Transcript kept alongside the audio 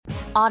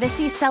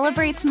Odyssey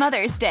celebrates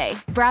Mother's Day,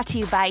 brought to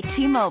you by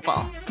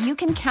T-Mobile. You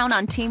can count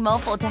on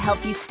T-Mobile to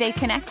help you stay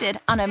connected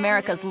on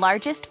America's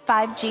largest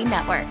 5G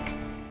network.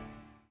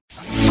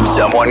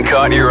 Someone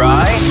caught your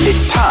eye?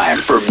 It's time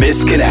for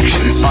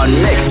Misconnections on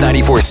Mix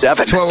 94.7.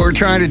 That's what we're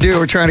trying to do.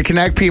 We're trying to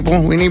connect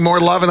people. We need more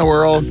love in the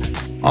world.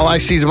 All I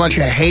see is a bunch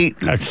of hate.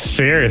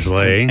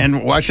 Seriously.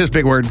 And watch this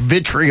big word,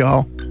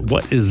 vitriol.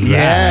 What is that?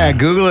 Yeah,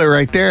 Google it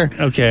right there.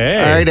 Okay.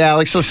 All right,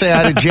 Alex, let's say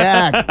hi to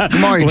Jack. Good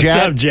morning, What's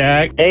Jack. up,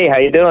 Jack? Hey, how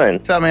you doing?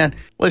 What's up, man?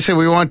 Listen,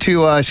 we want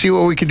to see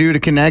what we can do to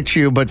connect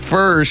you. But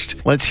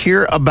first, let's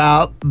hear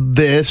about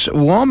this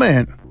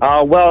woman.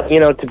 Well,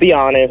 to be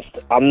honest,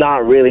 I'm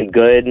not really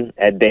good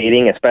at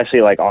dating,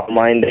 especially like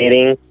online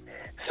dating.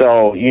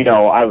 So,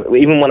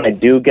 even when I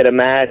do get a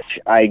match,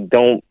 it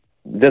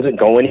doesn't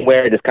go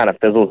anywhere. It just kind of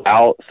fizzles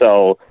out.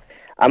 So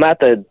I'm at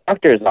the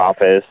doctor's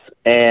office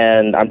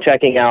and I'm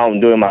checking out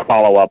and doing my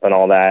follow-up and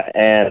all that.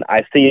 And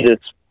I see this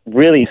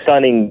really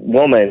stunning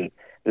woman,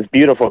 this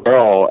beautiful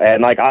girl.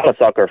 And I'm a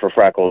sucker for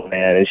freckles,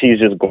 man. And she's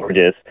just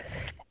gorgeous.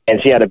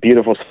 And she had a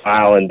beautiful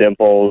smile and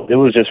dimples. It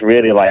was just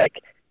really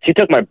she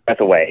took my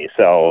breath away.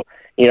 So,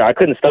 I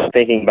couldn't stop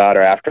thinking about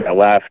her after I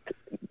left.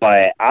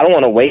 But I don't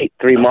want to wait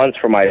 3 months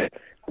for my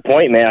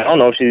appointment. I don't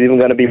know if she's even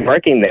going to be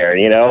working there,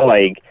 and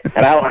I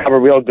don't have a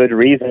real good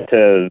reason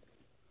to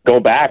go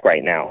back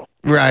right now.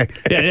 Right.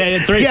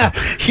 Yeah,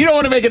 you don't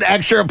want to make an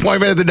extra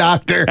appointment at the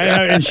doctor.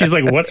 And she's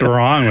like, what's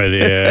wrong with you?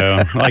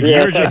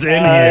 You were just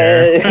in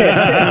here.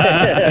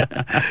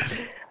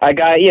 I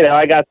got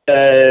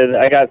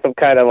some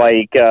kind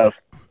of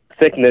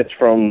sickness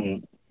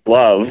from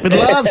love.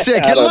 Love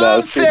sick. You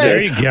love sick.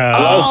 There you go.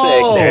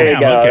 Oh, there you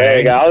go. Okay. There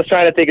you go. I was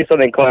trying to think of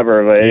something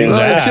clever, but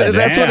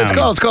that's what it's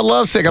called. It's called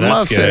love sick. I'm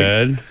love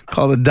sick.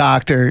 Call the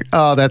doctor.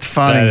 Oh, that's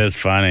funny. That is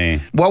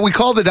funny. Well, we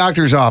called the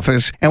doctor's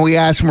office and we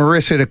asked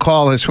Marissa to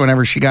call us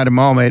whenever she got a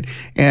moment.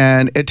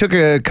 And it took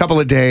a couple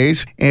of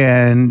days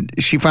and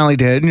she finally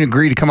did and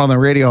agreed to come on the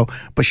radio,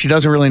 but she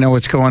doesn't really know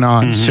what's going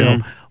on.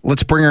 Mm-hmm. So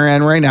let's bring her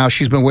in right now.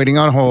 She's been waiting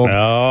on hold.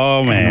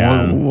 Oh,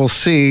 man. We'll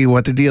see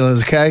what the deal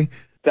is, okay?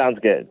 Sounds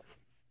good.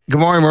 Good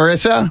morning,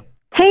 Marissa.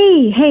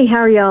 Hey, how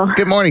are y'all?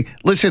 Good morning.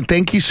 Listen,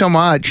 thank you so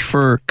much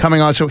for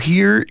coming on. So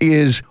here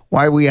is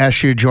why we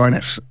asked you to join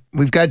us.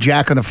 We've got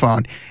Jack on the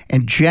phone,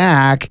 and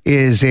Jack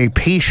is a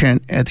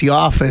patient at the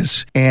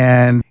office,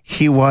 and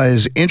he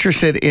was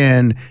interested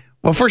in,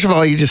 well, first of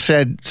all, you just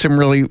said some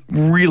really,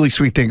 really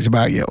sweet things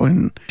about you,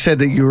 and said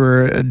that you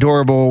were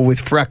adorable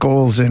with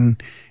freckles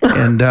and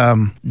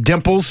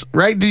dimples,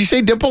 right? Did you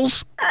say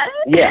dimples?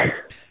 Yeah.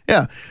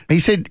 Yeah. He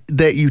said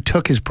that you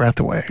took his breath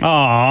away.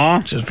 Aw.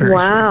 Which is very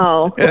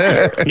wow.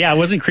 Yeah, it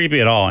wasn't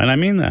creepy at all, and I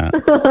mean that.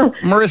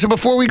 Marissa,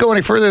 before we go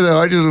any further, though,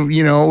 I just,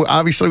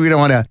 obviously we don't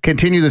want to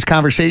continue this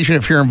conversation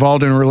if you're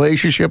involved in a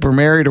relationship or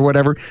married or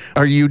whatever.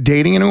 Are you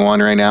dating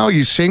anyone right now? Are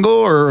you single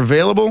or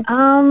available?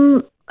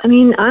 I'm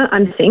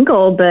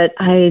single, but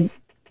I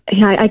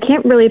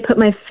can't really put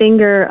my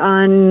finger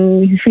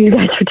on who you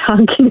guys are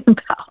talking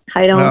about.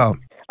 I don't.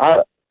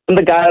 Oh. I'm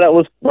the guy that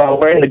was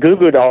wearing the Goo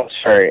Goo Dolls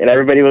shirt, and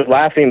everybody was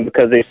laughing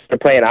because they started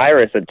playing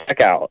Iris at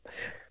checkout.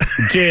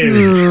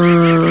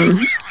 Dude.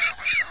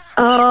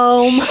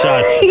 Oh, my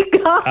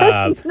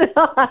God.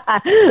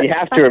 You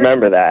have to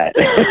remember that.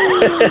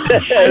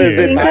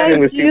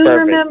 I do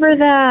remember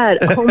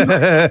that.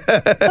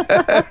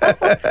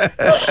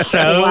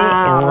 So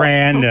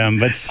random,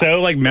 but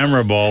so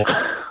memorable.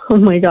 Oh,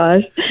 my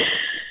gosh.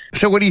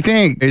 So what do you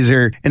think? Is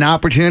there an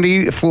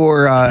opportunity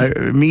for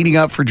meeting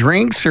up for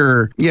drinks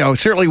or,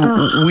 certainly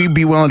we'd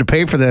be willing to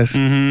pay for this.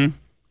 Mm-hmm.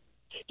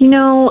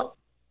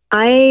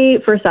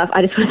 First off,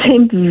 I just want to say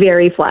I'm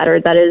very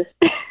flattered. This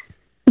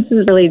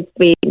is really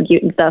sweet and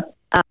cute and stuff.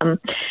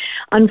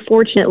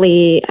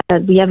 Unfortunately,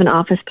 we have an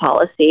office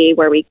policy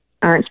where we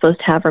aren't supposed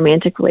to have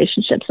romantic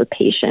relationships with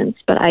patients,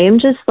 but I am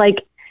just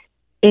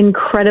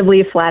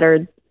incredibly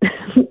flattered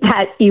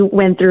that you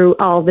went through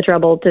all the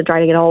trouble to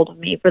try to get a hold of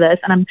me for this,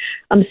 and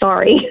I'm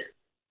sorry.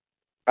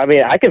 I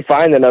mean, I could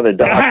find another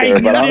doctor,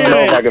 but I don't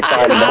know if I could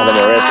find another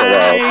Marissa,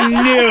 though. I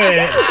knew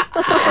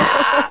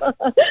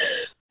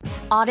it.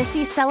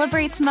 Odyssey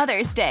celebrates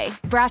Mother's Day,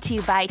 brought to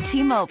you by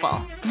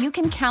T-Mobile. You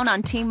can count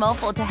on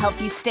T-Mobile to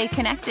help you stay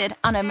connected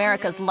on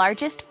America's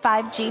largest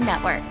 5G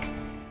network.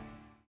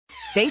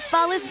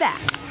 Baseball is back,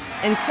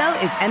 and so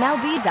is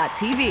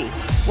MLB.tv.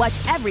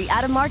 Watch every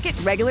out-of-market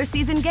regular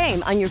season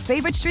game on your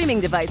favorite streaming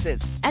devices,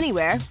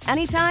 anywhere,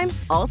 anytime,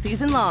 all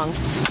season long.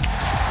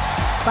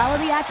 Follow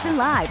the action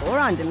live or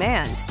on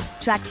demand.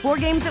 Track 4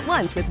 games at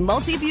once with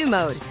multi-view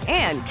mode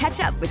and catch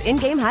up with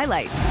in-game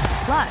highlights.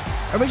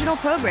 Plus, original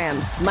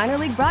programs, minor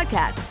league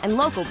broadcasts, and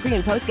local pre-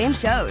 and post-game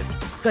shows.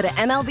 Go to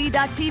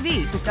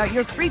MLB.tv to start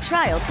your free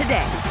trial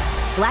today.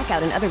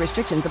 Blackout and other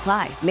restrictions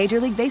apply. Major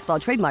League Baseball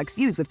trademarks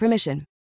used with permission.